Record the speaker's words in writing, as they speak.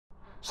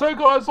So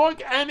guys,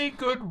 like any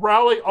good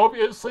rally,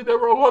 obviously there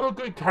were a lot of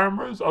good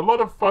cameras, a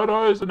lot of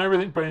photos and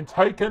everything being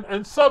taken,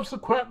 and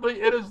subsequently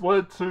it has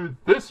led to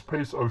this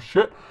piece of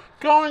shit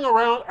going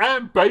around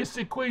and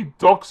basically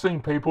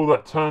doxing people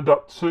that turned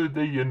up to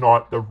the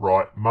Unite the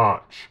Right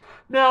march.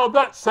 Now,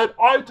 that said,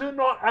 I do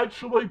not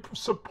actually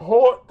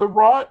support the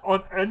right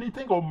on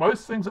anything or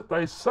most things that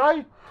they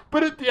say,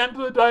 but at the end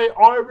of the day,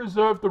 I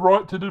reserve the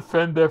right to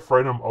defend their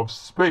freedom of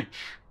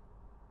speech.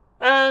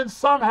 And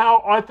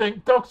somehow I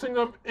think doxing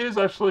them is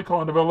actually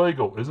kind of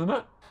illegal, isn't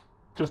it?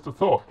 Just a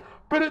thought.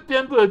 But at the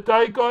end of the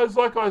day, guys,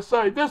 like I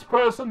say, this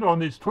person on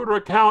his Twitter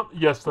account,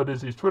 yes, that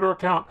is his Twitter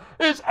account,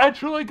 is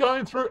actually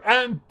going through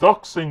and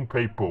doxing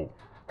people.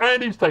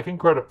 And he's taking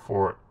credit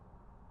for it.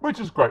 Which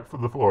is great for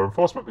the law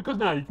enforcement because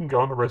now you can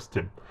go and arrest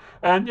him.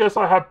 And yes,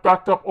 I have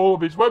backed up all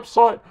of his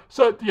website,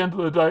 so at the end of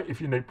the day,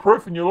 if you need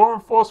proof in your law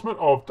enforcement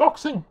of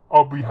doxing,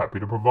 I'll be happy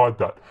to provide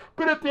that.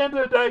 But at the end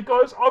of the day,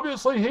 guys,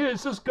 obviously he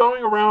is just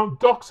going around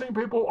doxing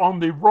people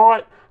on the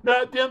right.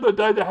 Now, at the end of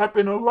the day, there have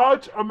been a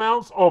large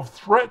amounts of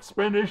threats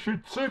being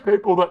issued to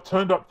people that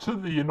turned up to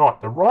the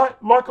Unite the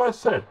Right. Like I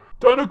said,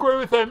 don't agree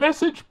with their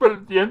message, but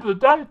at the end of the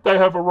day, they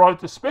have a right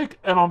to speak,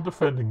 and I'm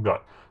defending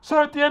that.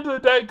 So at the end of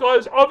the day,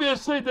 guys,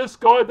 obviously this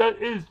guy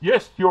that is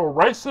Yes You're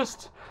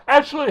Racist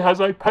actually has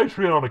a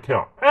Patreon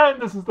account.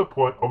 And this is the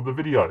point of the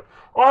video.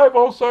 I have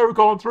also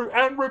gone through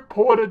and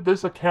reported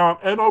this account,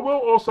 and I will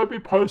also be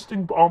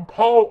posting on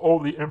poll all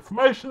the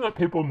information that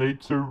people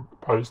need to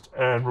post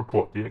and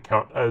report the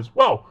account as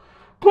well.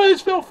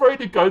 Please feel free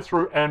to go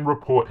through and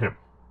report him.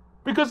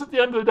 Because at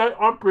the end of the day,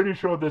 I'm pretty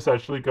sure this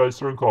actually goes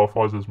through and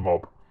qualifies as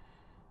mob.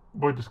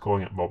 We're just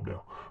calling it mob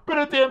now. But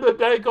at the end of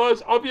the day,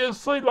 guys,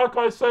 obviously, like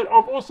I said,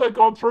 I've also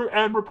gone through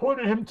and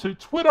reported him to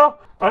Twitter.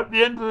 At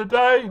the end of the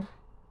day,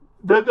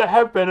 there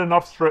have been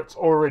enough threats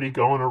already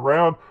going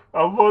around.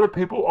 A lot of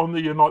people on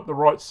the Unite the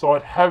Right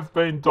side have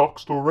been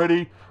doxed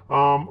already.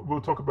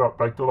 We'll talk about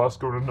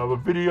Bagdalaska in another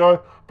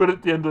video. But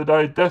at the end of the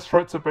day, death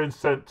threats have been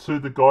sent to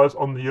the guys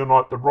on the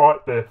Unite the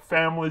Right, their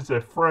families,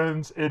 their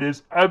friends. It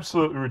is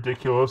absolutely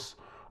ridiculous.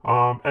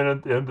 And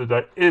at the end of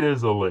the day, it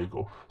is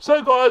illegal.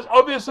 So guys,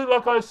 obviously,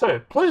 like I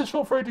said, please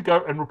feel free to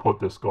go and report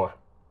this guy.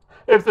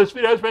 If this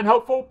video has been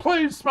helpful,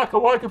 please smack a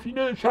like if you're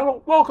new to the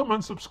channel, welcome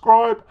and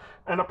subscribe.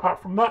 And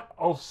apart from that,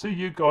 I'll see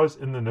you guys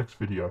in the next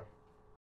video.